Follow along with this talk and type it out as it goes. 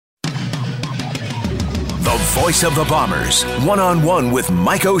voice of the Bombers, one-on-one with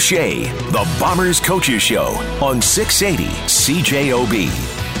Mike O'Shea, the Bombers Coaches Show on 680 CJOB.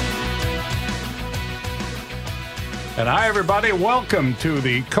 And hi, everybody. Welcome to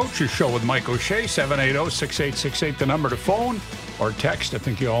the Coaches Show with Mike O'Shea, 780-6868, the number to phone or text. I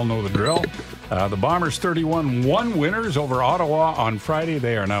think you all know the drill. The Bombers 31-1 winners over Ottawa on Friday.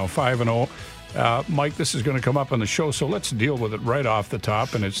 They are now 5-0. Mike, this is going to come up on the show, so let's deal with it right off the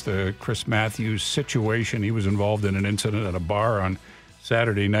top, and it's the Chris Matthews situation. He was involved in an incident at a bar on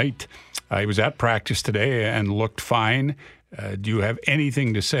Saturday night. He was at practice today and looked fine. Do you have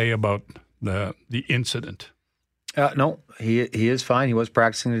anything to say about the incident? No, he is fine. He was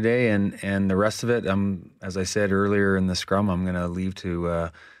practicing today, and the rest of it, as I said earlier in the scrum, I'm going to leave to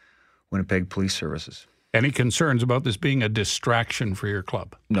Winnipeg Police Services. Any concerns about this being a distraction for your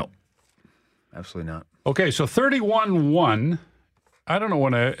club? No. Absolutely not. Okay, so 31-1. I don't know,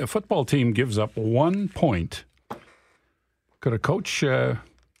 when a football team gives up 1 point, could a coach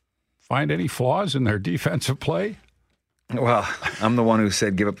find any flaws in their defensive play? Well, I'm the one who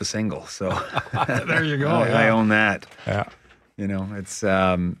said give up a single, so there you go. I own that. Yeah, you know, it's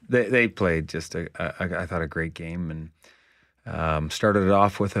they played just I thought a great game, and started it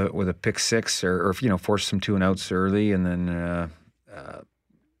off with a pick six, or forced some 2-and-outs early, and then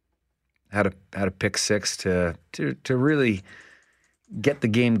had a pick six to really get the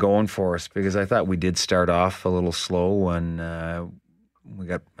game going for us, because I thought we did start off a little slow, and we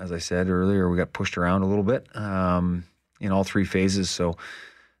got, as I said earlier, we got pushed around a little bit in all three phases. So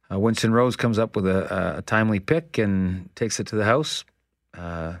Winston Rose comes up with a timely pick and takes it to the house.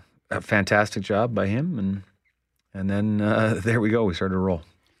 A fantastic job by him, and then there we go. We started to roll.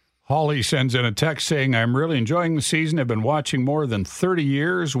 Holly sends in a text saying, I'm really enjoying the season. I've been watching more than 30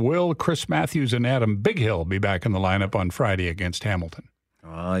 years. Will Chris Matthews and Adam Bighill be back in the lineup on Friday against Hamilton?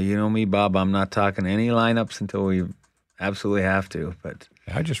 You know me, Bob. I'm not talking any lineups until we absolutely have to. But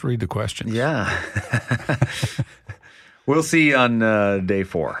I just read the questions. Yeah. We'll see on day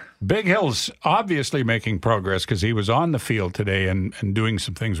 4. Bighill's obviously making progress because he was on the field today and doing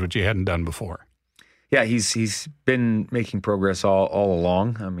some things which he hadn't done before. Yeah, he's been making progress all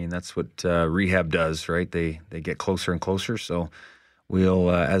along. I mean, that's what rehab does, right? They get closer and closer. So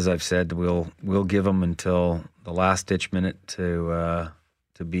we'll, as I've said, we'll give him until the last ditch minute to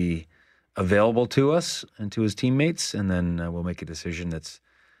be available to us and to his teammates, and then we'll make a decision that's,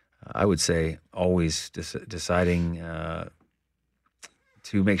 I would say, always deciding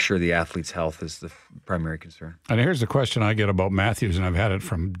to make sure the athlete's health is the primary concern. And here's the question I get about Matthews, and I've had it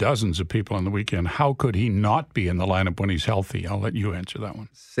from dozens of people on the weekend. How could he not be in the lineup when he's healthy? I'll let you answer that one.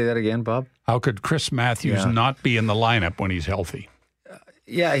 Say that again, Bob. How could Chris Matthews not be in the lineup when he's healthy?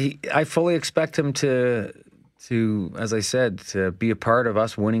 I fully expect him to, as I said, to be a part of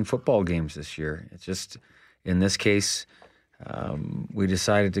us winning football games this year. It's just, in this case, we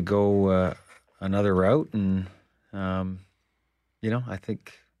decided to go another route, and I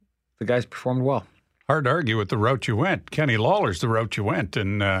think the guys performed well. Hard to argue with the route you went. Kenny Lawler's the route you went,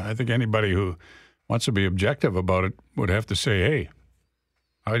 and I think anybody who wants to be objective about it would have to say, hey,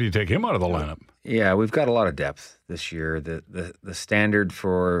 how do you take him out of the lineup? Yeah, we've got a lot of depth this year. The standard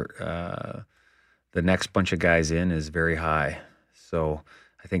for the next bunch of guys in is very high. So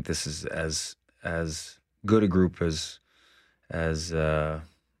I think this is as good a group as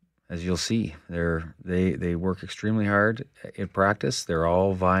you'll see. They work extremely hard in practice. They're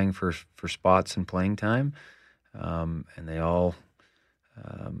all vying for spots and playing time, and they all,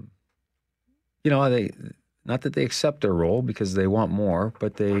 they, not that they accept their role because they want more,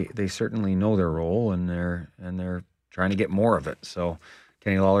 but they certainly know their role, and they're trying to get more of it. So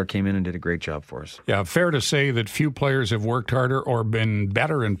Kenny Lawler came in and did a great job for us. Yeah, fair to say that few players have worked harder or been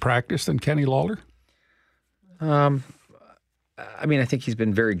better in practice than Kenny Lawler? I think he's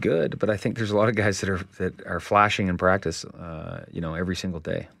been very good, but I think there's a lot of guys that are flashing in practice, every single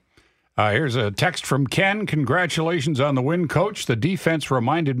day. Here's a text from Ken. Congratulations on the win, Coach. The defense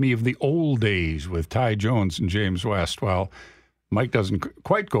reminded me of the old days with Ty Jones and James West. Well, Mike doesn't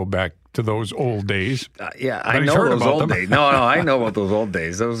quite go back to those old days. I know those old days. No, I know about those old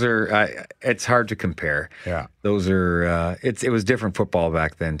days. Those are, it's hard to compare. Yeah. Those are, it was different football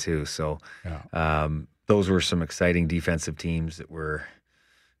back then too. So, those were some exciting defensive teams that were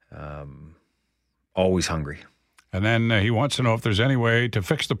always hungry. And then he wants to know if there's any way to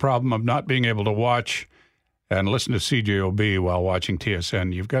fix the problem of not being able to watch and listen to CJOB while watching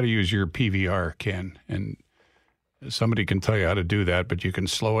TSN. You've got to use your PVR, Ken, and somebody can tell you how to do that, but you can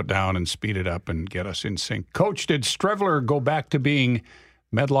slow it down and speed it up and get us in sync. Coach, did Strevler go back to being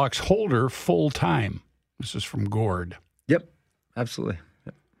Medlock's holder full-time? This is from Gord. Yep, absolutely.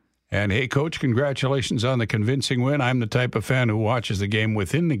 Yep. And hey, Coach, congratulations on the convincing win. I'm the type of fan who watches the game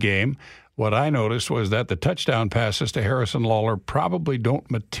within the game. What I noticed was that the touchdown passes to Harrison Lawler probably don't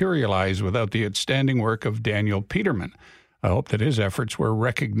materialize without the outstanding work of Daniel Peterman. I hope that his efforts were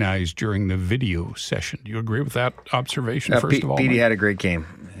recognized during the video session. Do you agree with that observation, first of all? Petey had a great game.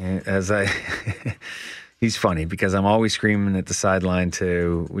 He's funny because I'm always screaming at the sideline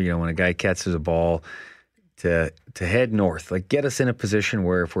to, when a guy catches a ball, to head north. Like, get us in a position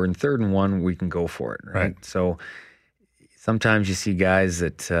where if we're in 3rd and 1, we can go for it, right? So sometimes you see guys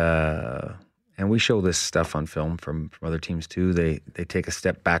that, and we show this stuff on film from other teams too, they take a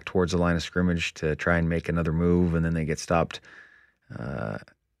step back towards the line of scrimmage to try and make another move, and then they get stopped,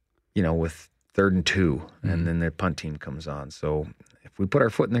 with 3rd and 2, and then their punt team comes on. So if we put our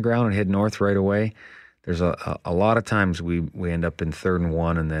foot in the ground and head north right away, there's a lot of times we end up in 3rd and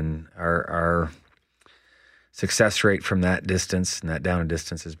 1, and then our success rate from that distance and that down and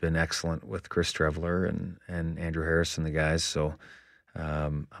distance has been excellent with Chris Trevler and Andrew Harris and the guys. So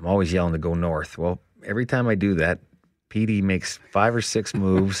I'm always yelling to go north. Well, every time I do that, Petey makes 5 or 6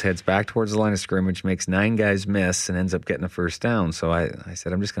 moves, heads back towards the line of scrimmage, makes 9 guys miss, and ends up getting a first down. So I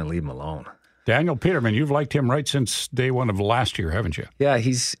said, I'm just going to leave him alone. Daniel Peterman, you've liked him right since day one of last year, haven't you? Yeah,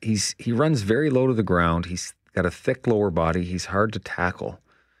 he runs very low to the ground. He's got a thick lower body. He's hard to tackle.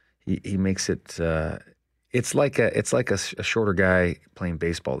 He makes it. It's like a shorter guy playing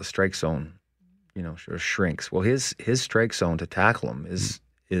baseball. The strike zone, sort of shrinks. Well, his strike zone to tackle him is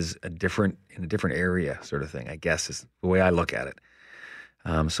in a different area, sort of thing. I guess is the way I look at it.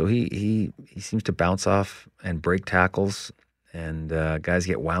 So he seems to bounce off and break tackles, and guys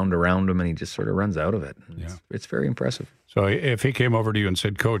get wound around him, and he just sort of runs out of it. It's very impressive. So if he came over to you and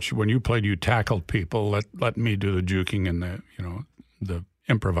said, "Coach, when you played, you tackled people. Let me do the juking and the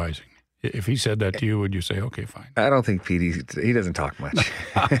improvising." If he said that to you, would you say, okay, fine? I don't think Petey, he doesn't talk much.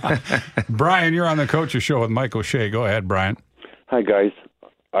 Brian, you're on the Coach's Show with Mike O'Shea. Go ahead, Brian. Hi, guys.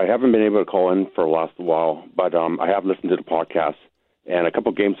 I haven't been able to call in for the last while, but I have listened to the podcast. And a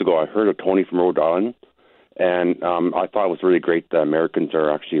couple of games ago, I heard of Tony from Rhode Island, and I thought it was really great that Americans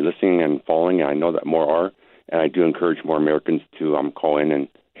are actually listening and following, and I know that more are. And I do encourage more Americans to call in and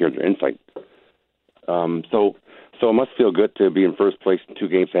hear their insight. So it must feel good to be in first place in 2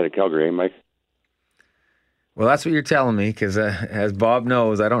 games ahead of Calgary, eh, Mike? Well, that's what you're telling me, because as Bob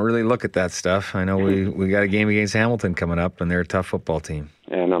knows, I don't really look at that stuff. I know we got a game against Hamilton coming up, and they're a tough football team.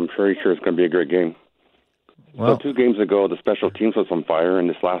 And I'm pretty sure it's going to be a great game. Well, so 2 games ago, the special teams was on fire, and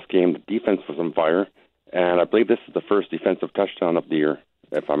this last game, the defense was on fire. And I believe this is the first defensive touchdown of the year,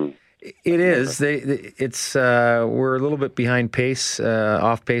 if I'm... It is. We're a little bit behind pace,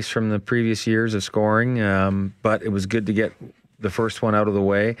 off pace from the previous years of scoring, but it was good to get the first one out of the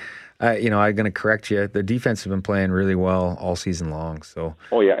way. I'm going to correct you. The defense has been playing really well all season long. So.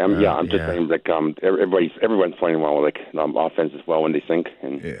 Oh yeah, I'm just saying like everyone's playing well, like offense as well when they think.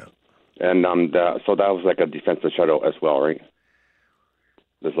 And so that was like a defensive shutout as well, right?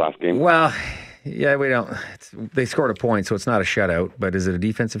 This last game. Well. Yeah, we don't. They scored a point, so it's not a shutout. But is it a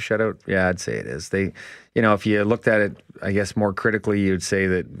defensive shutout? Yeah, I'd say it is. They, if you looked at it, I guess more critically, you'd say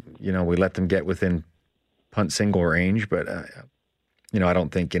that we let them get within punt single range. But I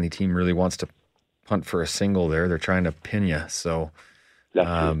don't think any team really wants to punt for a single there. They're trying to pin you. So,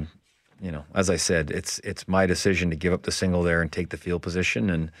 as I said, it's my decision to give up the single there and take the field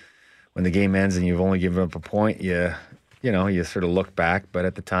position. And when the game ends and you've only given up a point, you sort of look back, but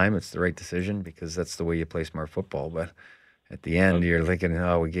at the time it's the right decision because that's the way you play smart football. But at the end, you're thinking,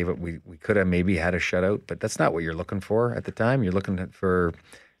 we gave up. We could have maybe had a shutout, but that's not what you're looking for at the time. You're looking for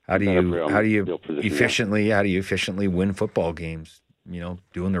how do you efficiently win football games?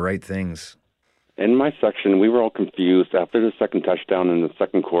 Doing the right things. In my section, we were all confused after the second touchdown in the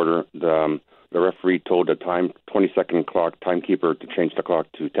second quarter. The referee told the 20-second clock timekeeper to change the clock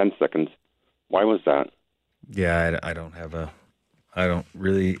to 10 seconds. Why was that? Yeah, I don't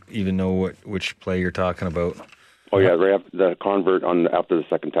really even know which play you're talking about. Oh yeah, right after the convert after the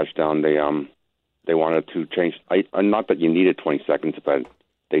second touchdown, they wanted to change. Not that you needed 20 seconds, but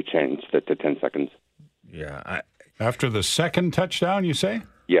they changed it to 10 seconds. Yeah. After the second touchdown, you say?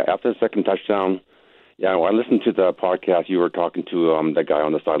 Yeah, after the second touchdown. Yeah, well, I listened to the podcast. You were talking to the guy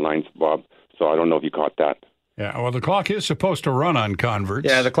on the sidelines, Bob. So I don't know if you caught that. Yeah, well, the clock is supposed to run on converts.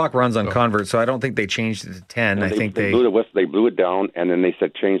 Yeah, the clock runs on converts, so I don't think they changed it to 10. No, they blew it down, and then they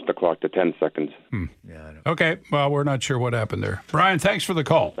said change the clock to 10 seconds. Yeah, I know. Okay, well, we're not sure what happened there. Brian, thanks for the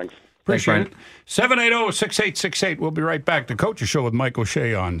call. Thanks. Appreciate it. 780-6868. We'll be right back. The Coach's Show with Mike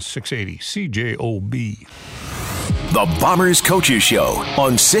O'Shea on 680 CJOB. The Bombers Coaches Show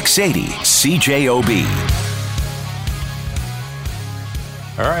on 680 CJOB.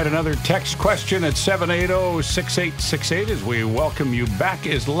 All right, another text question at 780-6868 as we welcome you back.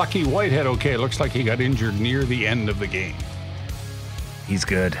 Is Lucky Whitehead okay? It looks like he got injured near the end of the game. He's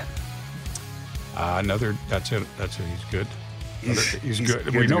good. That's it. He's good. He's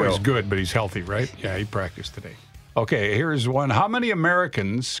good. We to know go. he's good, but he's healthy, right? Yeah, he practiced today. Okay, here's one. How many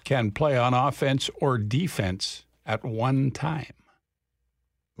Americans can play on offense or defense at one time?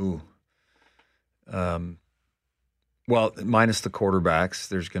 Ooh. Well, minus the quarterbacks,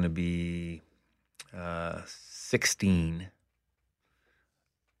 there's going to be 16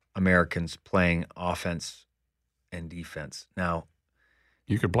 Americans playing offense and defense. Now,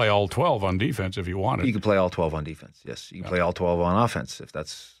 You could play all 12 on defense if you wanted. you can play all 12 on defense. Yes, you can play all 12 on offense if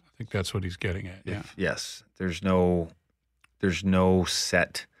that's. I think that's what he's getting at. Yeah. Yes, there's no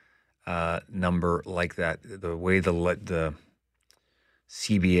set number like that. The way the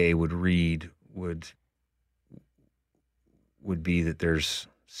CBA would read would be that there's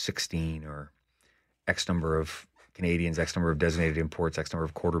 16 or X number of Canadians, X number of designated imports, X number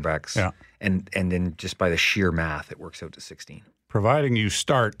of quarterbacks. Yeah. And then just by the sheer math, it works out to 16. Providing you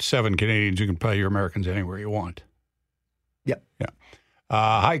start 7 Canadians, you can play your Americans anywhere you want. Yep. Yeah.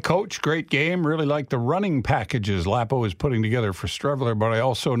 Hi, Coach. Great game. Really like the running packages Lapo is putting together for Strevler, but I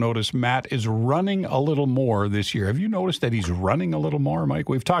also noticed Matt is running a little more this year. Have you noticed that he's running a little more, Mike?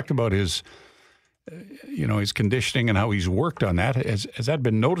 We've talked about his conditioning and how he's worked on that. Has that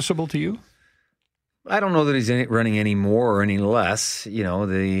been noticeable to you? I don't know that he's running any more or any less.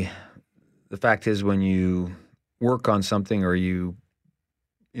 The fact is when you work on something or you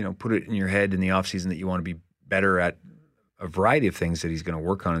put it in your head in the offseason that you want to be better at a variety of things that he's going to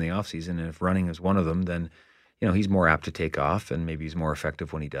work on in the offseason, and if running is one of them, then he's more apt to take off and maybe he's more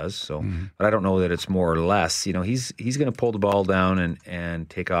effective when he does. So, But I don't know that it's more or less. He's going to pull the ball down and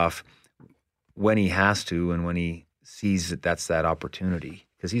take off when he has to and when he sees that that's that opportunity,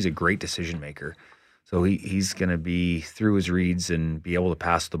 because he's a great decision maker. So he's going to be through his reads and be able to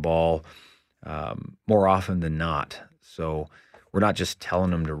pass the ball more often than not. So we're not just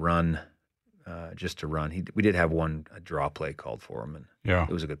telling him to run just to run. We did have a draw play called for him, and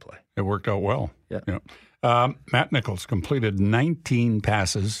it was a good play. It worked out well. Yeah. Matt Nichols completed 19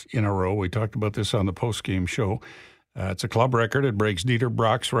 passes in a row. We talked about this on the postgame show. It's a club record. It breaks Dieter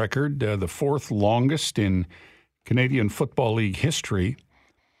Brock's record, the fourth longest in Canadian Football League history.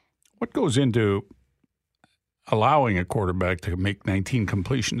 What goes into allowing a quarterback to make 19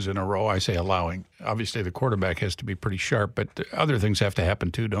 completions in a row? I say allowing. Obviously, the quarterback has to be pretty sharp, but other things have to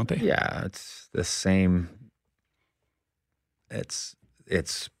happen too, don't they? Yeah, it's the same. It's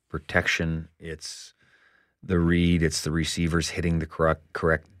protection. It's the read. It's the receivers hitting the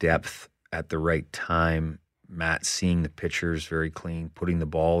correct depth at the right time. Matt seeing the pitchers very clean, putting the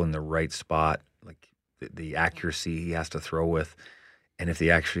ball in the right spot, like the accuracy he has to throw with. And if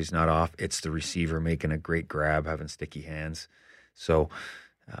the accuracy's not off, it's the receiver making a great grab, having sticky hands. So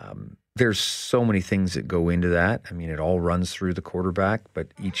there's so many things that go into that. I mean, it all runs through the quarterback,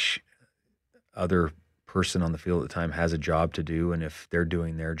 but each other person on the field at the time has a job to do. And if they're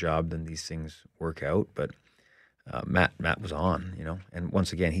doing their job, then these things work out. But Matt was on, and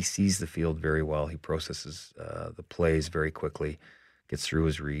once again, he sees the field very well. He processes the plays very quickly, gets through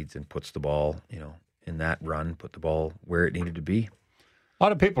his reads, and puts the ball, in that run, put the ball where it needed to be. A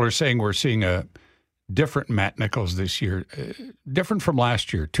lot of people are saying we're seeing a different Matt Nichols this year, different from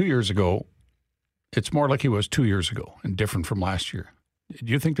last year. 2 years ago, it's more like he was 2 years ago and different from last year.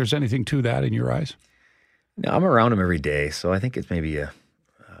 Do you think there's anything to that in your eyes? No, I'm around him every day, so I think it's maybe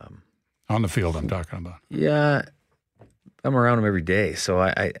on the field I'm talking about. Yeah, I'm around him every day, so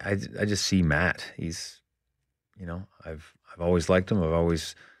I just see Matt. He's, I've always liked him. I've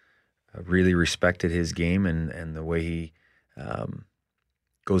always really respected his game and the way he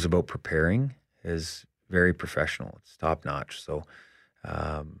goes about preparing is very professional. It's top notch. So,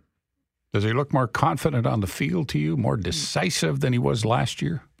 does he look more confident on the field to you, more decisive than he was last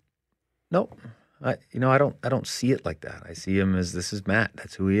year? No, I don't see it like that. I see him as this is Matt.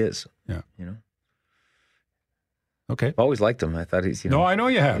 That's who he is. Yeah. Okay. I've always liked him. I thought he's, No, I know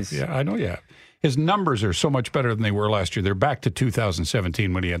you have. Yeah, I know you have. His numbers are so much better than they were last year. They're back to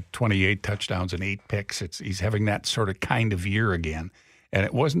 2017 when he had 28 touchdowns and 8 picks. He's having that sort of kind of year again. And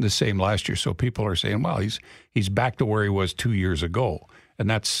it wasn't the same last year. So people are saying, well, he's back to where he was 2 years ago. And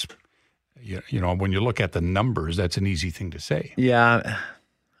that's, when you look at the numbers, that's an easy thing to say. Yeah.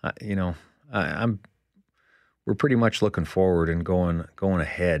 We're pretty much looking forward and going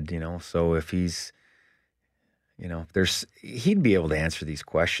ahead, So if he's, he'd be able to answer these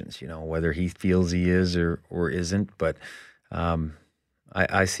questions, whether he feels he is or isn't. But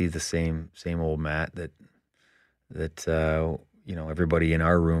I see the same old Matt that everybody in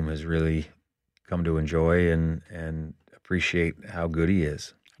our room has really come to enjoy and appreciate how good he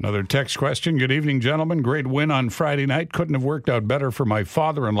is. Another text question. Good evening, gentlemen. Great win on Friday night. Couldn't have worked out better for my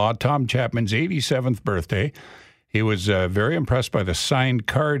father-in-law, Tom Chapman's 87th birthday. He was very impressed by the signed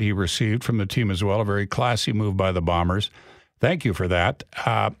card he received from the team as well. A very classy move by the Bombers. Thank you for that.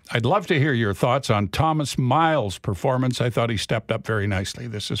 I'd love to hear your thoughts on Thomas Miles' performance. I thought he stepped up very nicely.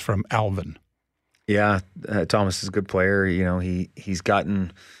 This is from Alvin. Yeah, Thomas is a good player. He's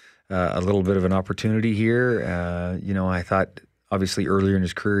gotten a little bit of an opportunity here. I thought obviously earlier in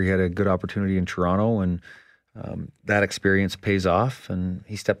his career he had a good opportunity in Toronto, and that experience pays off. And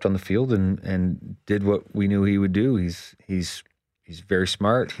he stepped on the field and did what we knew he would do. He's very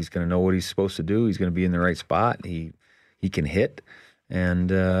smart. He's going to know what he's supposed to do. He's going to be in the right spot. He can hit,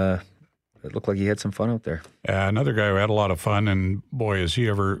 and it looked like he had some fun out there. Another guy who had a lot of fun, and boy, has he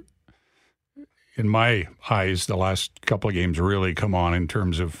ever, in my eyes, the last couple of games really come on in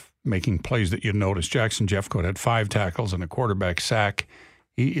terms of making plays that you'd notice. Jackson Jeffcoat had 5 tackles and a quarterback sack.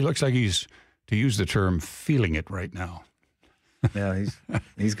 He looks like he's, to use the term, feeling it right now. Yeah,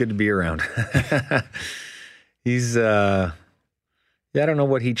 he's good to be around. I don't know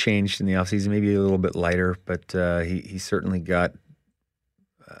what he changed in the offseason. Maybe a little bit lighter, but he certainly got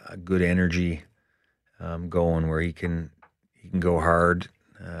a good energy going where he can go hard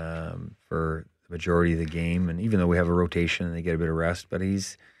for the majority of the game. And even though we have a rotation and they get a bit of rest, but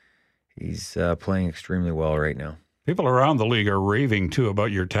he's playing extremely well right now. People around the league are raving, too,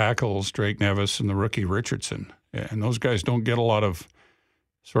 about your tackles, Drake Nevis and the rookie Richardson. And those guys don't get a lot of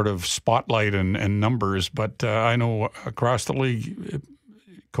sort of spotlight and numbers, but I know across the league,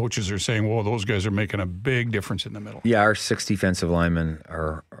 coaches are saying, "Whoa, those guys are making a big difference in the middle." Yeah, our 6 defensive linemen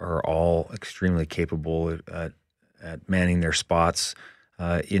are all extremely capable at manning their spots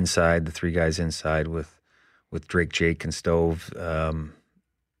inside. The 3 guys inside with Drake, Jake, and Stove.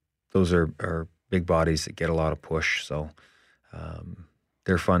 Those are big bodies that get a lot of push, so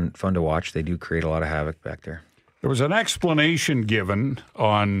they're fun to watch. They do create a lot of havoc back there. There was an explanation given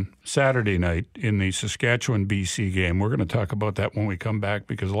on Saturday night in the Saskatchewan-BC game. We're going to talk about that when we come back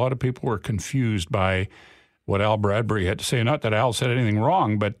because a lot of people were confused by what Al Bradbury had to say. Not that Al said anything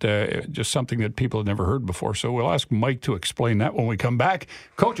wrong, but just something that people had never heard before. So we'll ask Mike to explain that when we come back.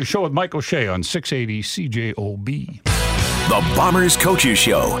 Coach's Show with Mike O'Shea on 680 CJOB. The Bombers Coaches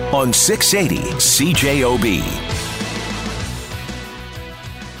Show on 680 CJOB.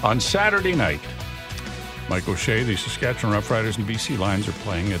 On Saturday night, Mike O'Shea, the Saskatchewan Roughriders and BC Lions are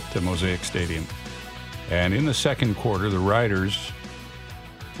playing at the Mosaic Stadium. And in the second quarter, the Riders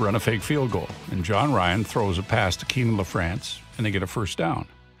run a fake field goal. And John Ryan throws a pass to Keenan LaFrance, and they get a first down.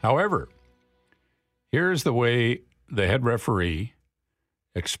 However, here's the way the head referee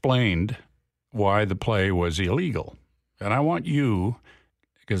explained why the play was illegal. And I want you,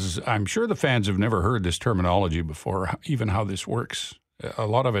 because I'm sure the fans have never heard this terminology before, even how this works. A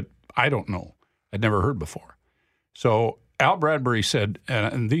lot of it, I don't know. I'd never heard before. So Al Bradbury said,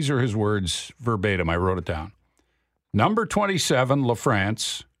 and these are his words verbatim, I wrote it down. Number 27,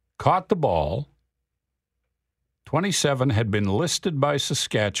 LaFrance, caught the ball. 27 had been listed by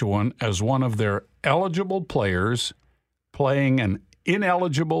Saskatchewan as one of their eligible players playing an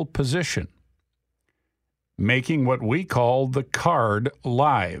ineligible position, making what we call the card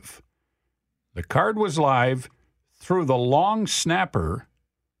live. The card was live through the long snapper.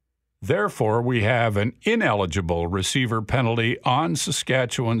 Therefore, we have an ineligible receiver penalty on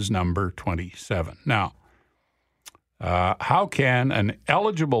Saskatchewan's number 27. Now, how can an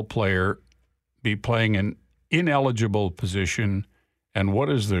eligible player be playing an ineligible position, and what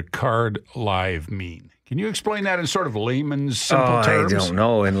does the card live mean? Can you explain that in sort of layman's simple terms? I don't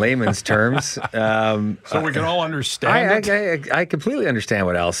know in layman's terms. So we can all understand it? I completely understand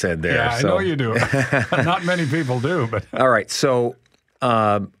what Al said there. Yeah, I know you do. Not many people do. But all right, so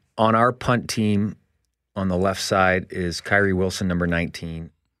on our punt team, on the left side is Kyrie Wilson, number 19,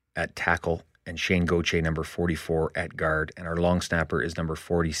 at tackle, and Shane Gauthier, number 44, at guard. And our long snapper is number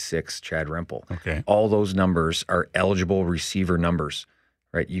 46, Chad Rempel. Okay. All those numbers are eligible receiver numbers,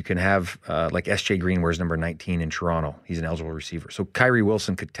 right? You can have, like S.J. Green wears number 19 in Toronto. He's an eligible receiver. So Kyrie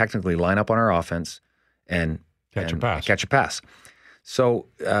Wilson could technically line up on our offense and catch a pass. So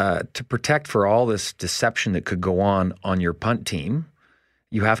to protect for all this deception that could go on your punt team,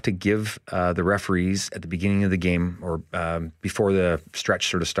 you have to give the referees at the beginning of the game or before the stretch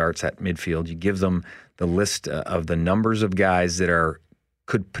sort of starts at midfield, you give them the list of the numbers of guys that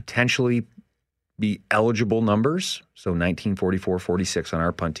could potentially be eligible numbers, so 19, 44, 46 on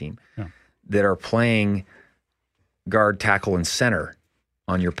our punt team, that are playing guard, tackle, and center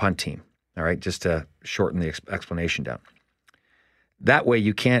on your punt team, all right, just to shorten the explanation down. That way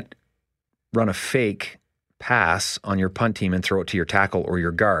you can't run a fake pass on your punt team and throw it to your tackle or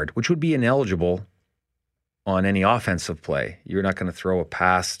your guard, which would be ineligible on any offensive play. You're not going to throw a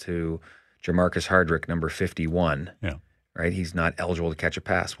pass to Jamarcus Hardrick, number 51. Yeah. Right? He's not eligible to catch a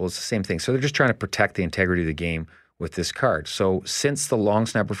pass. Well, it's the same thing. So they're just trying to protect the integrity of the game with this card. So since the long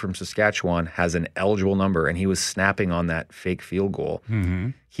snapper from Saskatchewan has an eligible number and he was snapping on that fake field goal,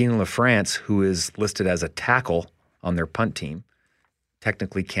 Keenan LaFrance, who is listed as a tackle on their punt team,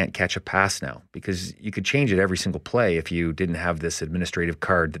 technically can't catch a pass now, because you could change it every single play if you didn't have this administrative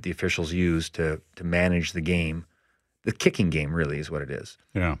card that the officials use to manage the game. The kicking game really is what it is.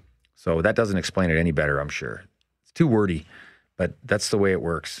 Yeah. So that doesn't explain it any better, I'm sure. It's too wordy, but that's the way it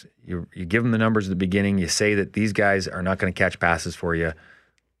works. You give them the numbers at the beginning. You say that these guys are not going to catch passes for you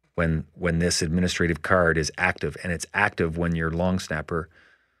when this administrative card is active, and it's active when your long snapper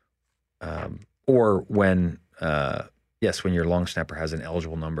or when when your long snapper has an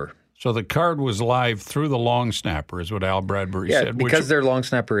eligible number. So the card was live through the long snapper, is what Al Bradbury said. Because their long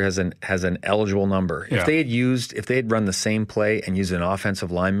snapper has an eligible number. Yeah. If they had run the same play and used an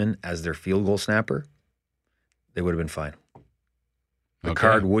offensive lineman as their field goal snapper, they would have been fine. The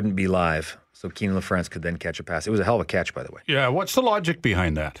card wouldn't be live, so Keenan LaFrance could then catch a pass. It was a hell of a catch, by the way. Yeah, what's the logic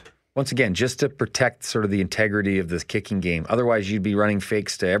behind that? Once again, just to protect sort of the integrity of this kicking game. Otherwise, you'd be running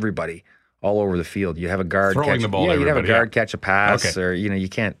fakes to everybody all over the field. You'd have a guard throwing catch the ball. You'd have a guard catch a pass, or you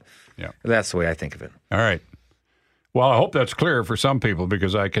can't. Yeah, that's the way I think of it. All right. Well, I hope that's clear for some people,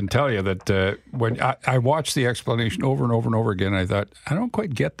 because I can tell you that when I watched the explanation over and over and over again, I thought, I don't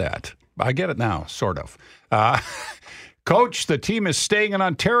quite get that. I get it now, sort of. Coach, the team is staying in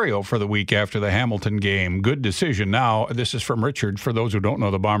Ontario for the week after the Hamilton game. Good decision. Now, this is from Richard. For those who don't know,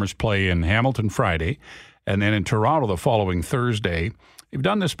 the Bombers play in Hamilton Friday and then in Toronto the following Thursday. You've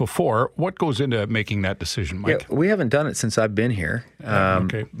done this before. What goes into making that decision, Mike? Yeah, we haven't done it since I've been here.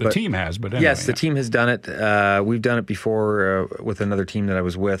 Okay. The team has, but anyway. Yes, the team has done it. We've done it before with another team that I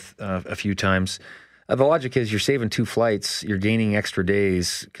was with a few times. The logic is you're saving 2 flights, you're gaining extra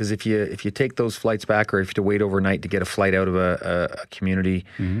days, because if you take those flights back, or if you have to wait overnight to get a flight out of a community,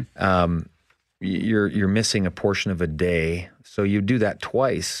 you're missing a portion of a day. So you do that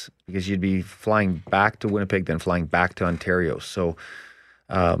twice, because you'd be flying back to Winnipeg, then flying back to Ontario. So,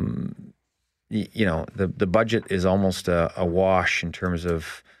 the budget is almost a wash in terms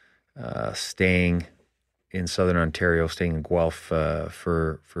of staying in Southern Ontario, staying in Guelph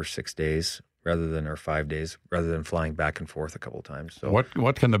for 6 days. Or 5 days, rather than flying back and forth a couple of times. So,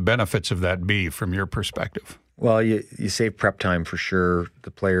 what can the benefits of that be from your perspective? Well, you save prep time for sure.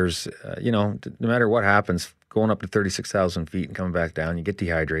 The players, no matter what happens, going up to 36,000 feet and coming back down, you get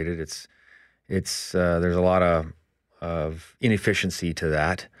dehydrated. It's there's a lot of inefficiency to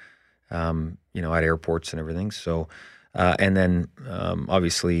that, at airports and everything. So, and then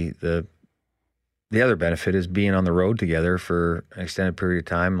obviously the other benefit is being on the road together for an extended period of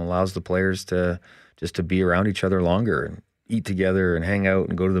time allows the players to be around each other longer and eat together and hang out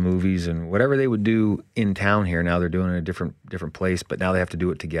and go to the movies and whatever they would do in town here. Now they're doing it in a different place, but now they have to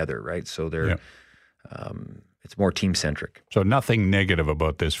do it together, right? So they're it's more team centric. So nothing negative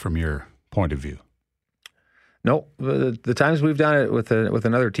about this from your point of view. No, the times we've done it with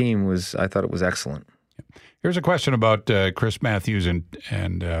another team I thought it was excellent. Here's a question about Chris Matthews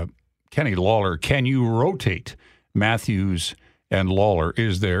and Kenny Lawler. Can you rotate Matthews and Lawler?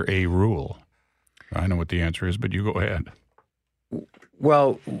 Is there a rule? I know what the answer is, but you go ahead.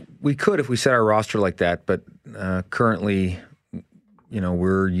 Well, we could if we set our roster like that, but currently,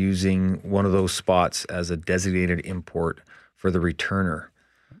 we're using one of those spots as a designated import for the returner.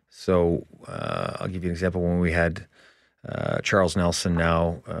 So I'll give you an example. When we had Charles Nelson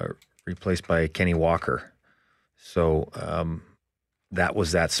now replaced by Kenny Walker. So that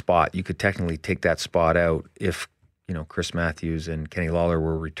was that spot. You could technically take that spot out if, Chris Matthews and Kenny Lawler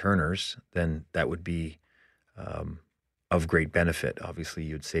were returners, then that would be of great benefit. Obviously,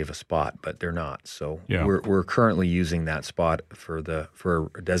 you'd save a spot, but they're not. So we're currently using that spot for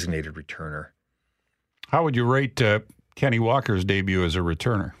a designated returner. How would you rate Kenny Walker's debut as a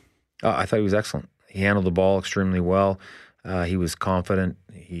returner? I thought he was excellent. He handled the ball extremely well. He was confident.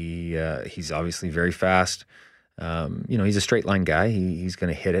 He's obviously very fast. He's a straight line guy. He's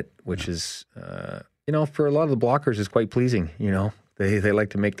going to hit it, which is, for a lot of the blockers is quite pleasing. They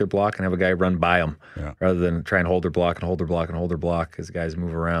like to make their block and have a guy run by them rather than try and hold their block and hold their block and hold their block as guys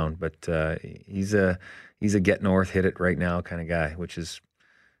move around. But he's a get north, hit it right now kind of guy, which is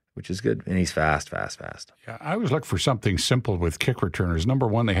good. And he's fast. Yeah, I always look for something simple with kick returners. Number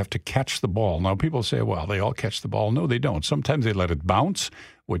one, they have to catch the ball. Now, people say, well, they all catch the ball. No, they don't. Sometimes they let it bounce,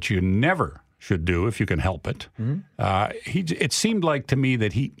 which you never should do if you can help it. It seemed like to me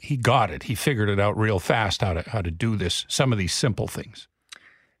that he got it. He figured it out real fast how to do this. Some of these simple things.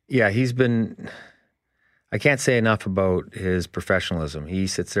 Yeah, he's been. I can't say enough about his professionalism. He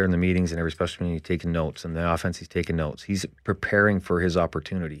sits there in the meetings and every special meeting, he's taking notes. And the offense, he's taking notes. He's preparing for his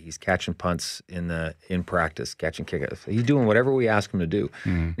opportunity. He's catching punts in practice, catching kickoffs. He's doing whatever we ask him to do.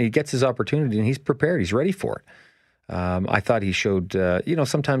 And he gets his opportunity, and he's prepared. He's ready for it. I thought he showed.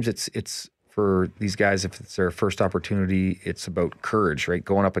 Sometimes it's for these guys, if it's their first opportunity, it's about courage, right?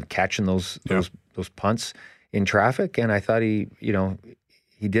 Going up and catching those punts in traffic. And I thought he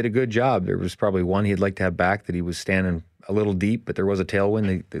did a good job. There was probably one he'd like to have back that he was standing a little deep, but there was a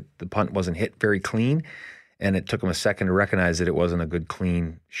tailwind. The punt wasn't hit very clean, and it took him a second to recognize that it wasn't a good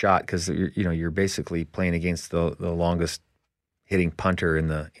clean shot because you're basically playing against the longest hitting punter in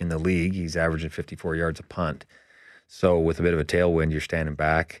the league. He's averaging 54 yards a punt. So with a bit of a tailwind, you're standing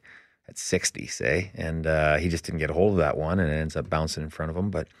back at 60, say, and he just didn't get a hold of that one, and it ends up bouncing in front of him.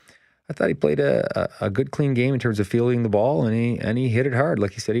 But I thought he played a good, clean game in terms of fielding the ball, and he hit it hard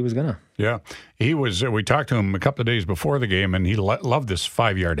like he said he was going to. Yeah. He was. We talked to him a couple of days before the game, and he loved this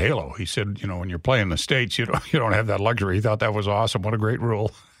 5-yard halo. He said, when you're playing the States, you don't have that luxury. He thought that was awesome. What a great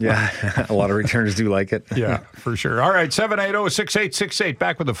rule. Yeah, a lot of returners do like it. Yeah, for sure. All right, 780-6868.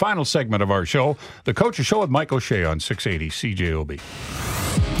 Back with the final segment of our show, the Coaches Show with Mike O'Shea on 680 CJOB.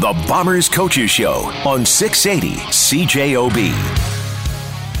 The Bombers Coaches Show on 680 CJOB.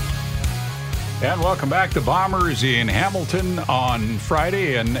 And welcome back. The Bombers in Hamilton on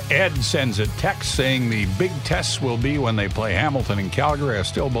Friday, and Ed sends a text saying the big tests will be when they play Hamilton and Calgary. I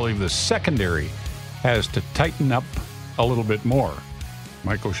still believe the secondary has to tighten up a little bit more.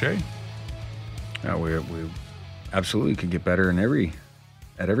 Mike O'Shea? Yeah, we absolutely could get better at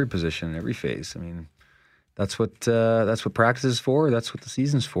every position, in every phase. I mean, that's what practice is for. That's what the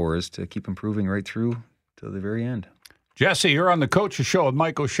season's for, is to keep improving right through to the very end. Jesse, you're on the Coaches Show with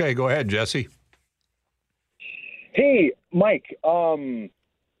Mike O'Shea. Go ahead, Jesse. Hey, Mike. So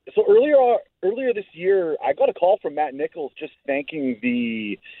earlier this year, I got a call from Matt Nichols just thanking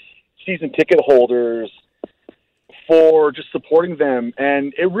the season ticket holders for just supporting them,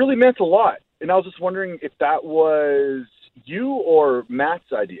 and it really meant a lot. And I was just wondering if that was you or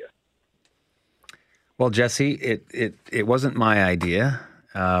Matt's idea. Well, Jesse, it wasn't my idea,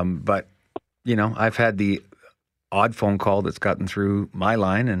 but I've had the odd phone call that's gotten through my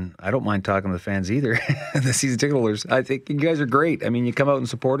line, and I don't mind talking to the fans either, the season ticket holders. I think you guys are great. I mean, you come out and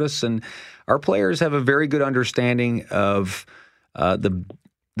support us, and our players have a very good understanding of the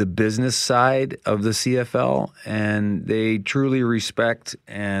business side of the CFL, and they truly respect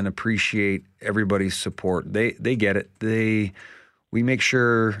and appreciate everybody's support. They get it. We make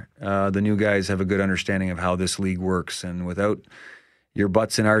sure the new guys have a good understanding of how this league works, and without your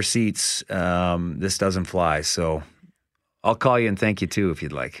butts in our seats, this doesn't fly. So I'll call you and thank you too if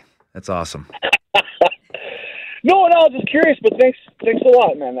you'd like. That's awesome. No, I was just curious, but thanks a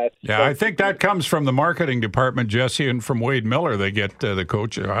lot, man. I think that comes from the marketing department, Jesse, and from Wade Miller. They get the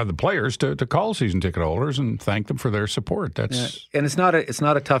coach, the players to call season ticket holders and thank them for their support. And it's not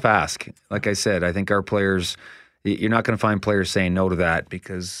a tough ask. Like I said, I think our players, you're not going to find players saying no to that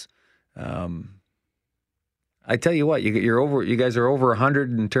because. I tell you what, you guys are over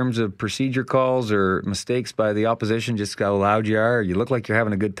 100 in terms of procedure calls or mistakes by the opposition, just how loud you are. You look like you're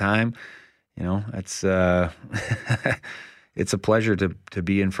having a good time. It's it's a pleasure to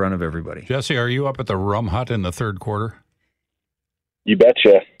be in front of everybody. Jesse, are you up at the Rum Hut in the third quarter? You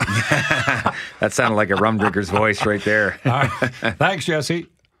betcha. That sounded like a rum drinker's voice right there. Thanks, Jesse.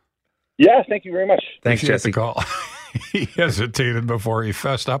 Yeah, thank you very much. Thanks, Jesse. The call. He hesitated before he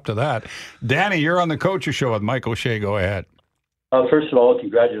fessed up to that. Danny, you're on the Coaches Show with Mike O'Shea. Go ahead. First of all,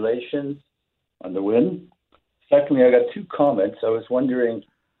 congratulations on the win. Secondly, I got two comments. I was wondering,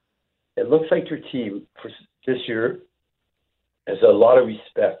 it looks like your team for this year has a lot of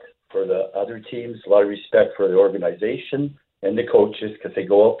respect for the other teams, a lot of respect for the organization and the coaches because they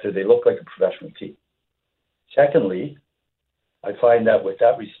go out there, they look like a professional team. Secondly, I find that with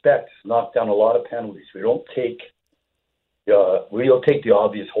that respect, it's knocked down a lot of penalties. We don't take the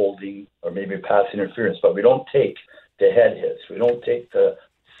obvious holding or maybe pass interference, but we don't take the head hits. We don't take the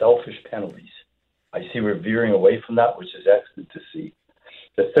selfish penalties. I see we're veering away from that, which is excellent to see.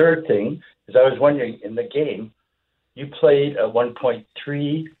 The third thing is I was wondering, in the game, you played at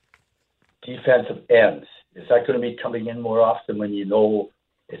 1.3 defensive ends. Is that going to be coming in more often when you know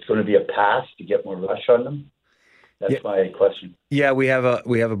it's going to be a pass to get more rush on them? That's my question. Yeah, we have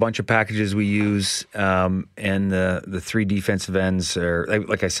a bunch of packages we use, and the three defensive ends are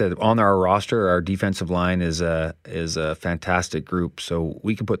like I said on our roster. Our defensive line is a fantastic group, so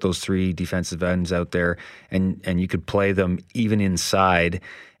we can put those three defensive ends out there, and you could play them even inside,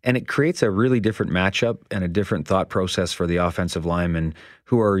 and it creates a really different matchup and a different thought process for the offensive linemen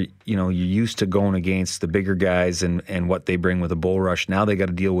who are you're used to going against the bigger guys and what they bring with a bull rush. Now they got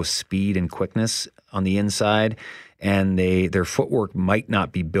to deal with speed and quickness on the inside. And their footwork might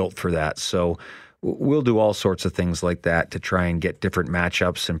not be built for that. So we'll do all sorts of things like that to try and get different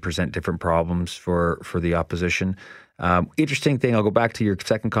matchups and present different problems for the opposition. Interesting thing, I'll go back to your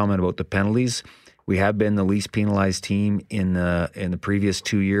second comment about the penalties. We have been the least penalized team in the previous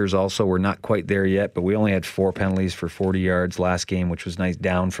 2 years also. We're not quite there yet, but we only had 4 penalties for 40 yards last game, which was nice,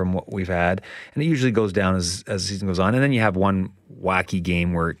 down from what we've had. And it usually goes down as the season goes on. And then you have one wacky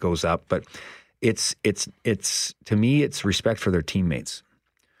game where it goes up. But it's to me, it's respect for their teammates.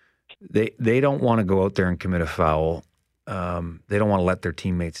 They don't want to go out there and commit a foul. They don't want to let their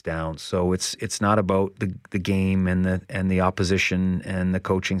teammates down. So it's not about the game and the opposition and the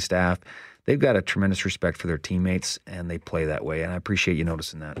coaching staff. They've got a tremendous respect for their teammates, and they play that way. And I appreciate you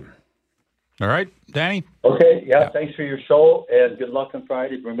noticing that. All right, Danny. Okay, yeah. Thanks for your show, and good luck on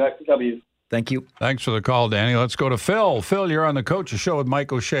Friday. Bring back the W. Thank you. Thanks for the call, Danny. Let's go to Phil. Phil, you're on the Coach's Show with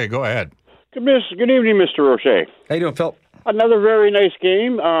Mike O'Shea. Go ahead. Good evening, Mr. O'Shea. How you doing, Phil? Another very nice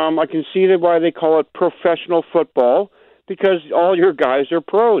game. I can see why they call it professional football, because all your guys are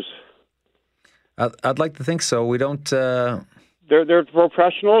pros. I'd like to think so. We don't. They're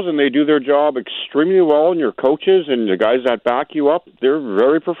professionals, and they do their job extremely well. And your coaches and the guys that back you up, they're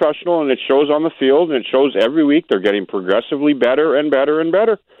very professional, and it shows on the field, and it shows every week. They're getting progressively better and better and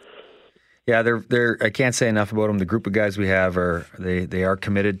better. Yeah, they're. I can't say enough about them. The group of guys we have they are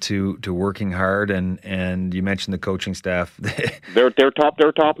committed to working hard, and you mentioned the coaching staff. They're top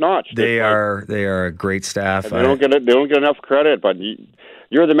notch. They are a great staff. They don't get enough credit, but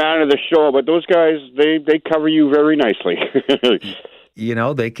you're the man of the show. But those guys, they cover you very nicely.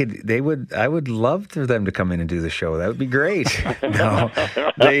 I would love for them to come in and do the show. That would be great. No,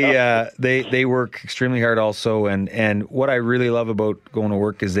 they work extremely hard also. And what I really love about going to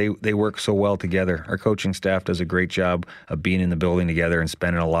work is they work so well together. Our coaching staff does a great job of being in the building together and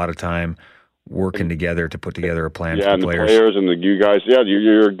spending a lot of time working together to put together a plan for the players. The players and you guys,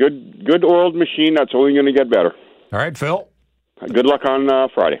 you're a good oiled machine. That's only going to get better. All right, Phil. Good luck on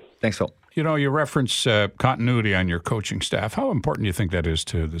Friday. Thanks, Phil. You reference continuity on your coaching staff. How important do you think that is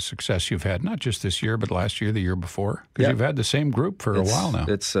to the success you've had, not just this year, but last year, the year before? Because you've had the same group for a while now.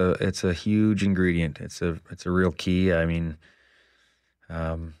 It's a huge ingredient. It's a real key. I mean,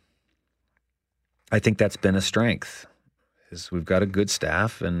 I think that's been a strength. Is we've got a good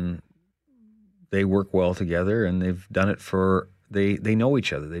staff, and they work well together, and they've done it they know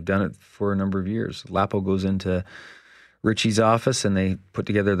each other. They've done it for a number of years. Lapo goes into Richie's office, and they put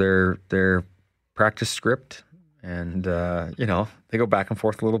together their practice script, and they go back and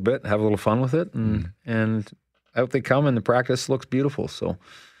forth a little bit, have a little fun with it, and out they come, and the practice looks beautiful. So,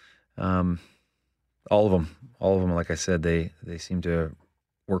 all of them, like I said, they seem to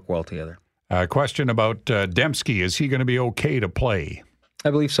work well together. Question about Dembski: is he going to be okay to play?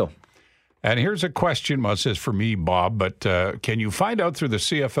 I believe so. And here's a question, well, it says for me, Bob, but can you find out through the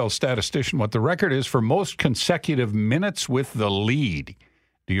CFL statistician what the record is for most consecutive minutes with the lead?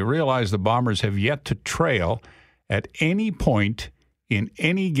 Do you realize the Bombers have yet to trail at any point in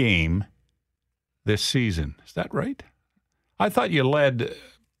any game this season? Is that right? I thought you led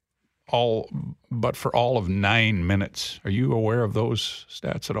for all of 9 minutes. Are you aware of those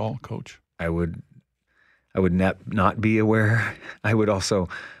stats at all, Coach? I would not be aware. I would also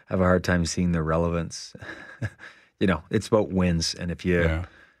have a hard time seeing the relevance. It's about wins, and if you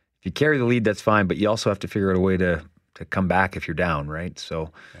carry the lead, that's fine. But you also have to figure out a way to come back if you're down, right?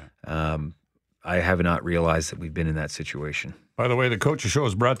 So, I have not realized that we've been in that situation. By the way, the Coach's Show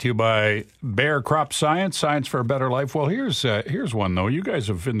is brought to you by Bayer Crop Science for a better life. Well, here's one though. You guys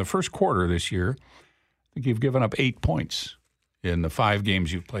have in the first quarter this year, I think you've given up 8 points in the 5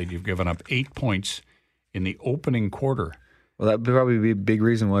 games you've played. You've given up 8 points in the opening quarter. Well, that would probably be a big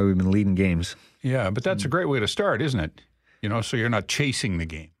reason why we've been leading games. Yeah, but that's a great way to start, isn't it? So you're not chasing the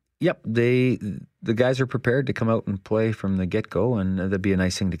game. Yep, the guys are prepared to come out and play from the get-go, and that'd be a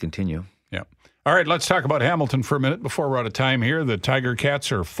nice thing to continue. Yeah. All right, let's talk about Hamilton for a minute before we're out of time here. The Tiger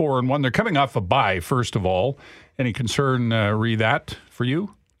Cats are 4-1. They're coming off a bye, first of all. Any concern, that for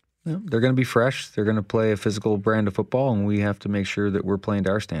you? No, they're going to be fresh. They're going to play a physical brand of football, and we have to make sure that we're playing to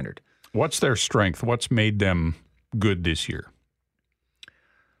our standard. What's their strength? What's made them good this year?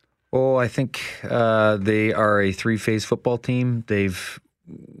 Oh, I think they are a three-phase football team. They've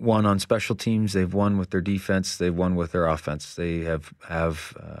won on special teams. They've won with their defense. They've won with their offense. They have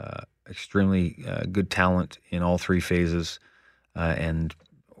extremely good talent in all three phases. And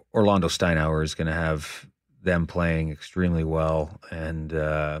Orlando Steinauer is going to have them playing extremely well. And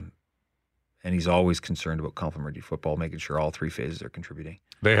he's always concerned about complementary football, making sure all three phases are contributing.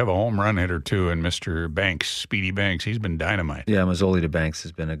 They have a home run hitter, too, and Mr. Banks, Speedy Banks. He's been dynamite. Yeah, Mazzoli to Banks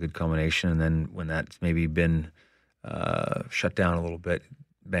has been a good combination. And then when that's maybe been shut down a little bit,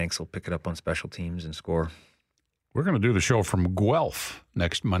 Banks will pick it up on special teams and score. We're going to do the show from Guelph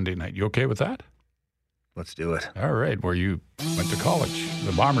next Monday night. You okay with that? Let's do it. All right, where you went to college.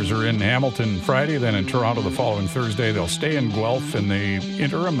 The Bombers are in Hamilton Friday, then in Toronto the following Thursday. They'll stay in Guelph in the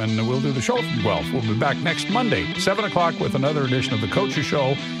interim, and we'll do the show from Guelph. We'll be back next Monday, 7 o'clock, with another edition of The Coach's Show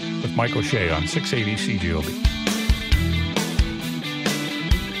with Mike O'Shea on 680 CJOB.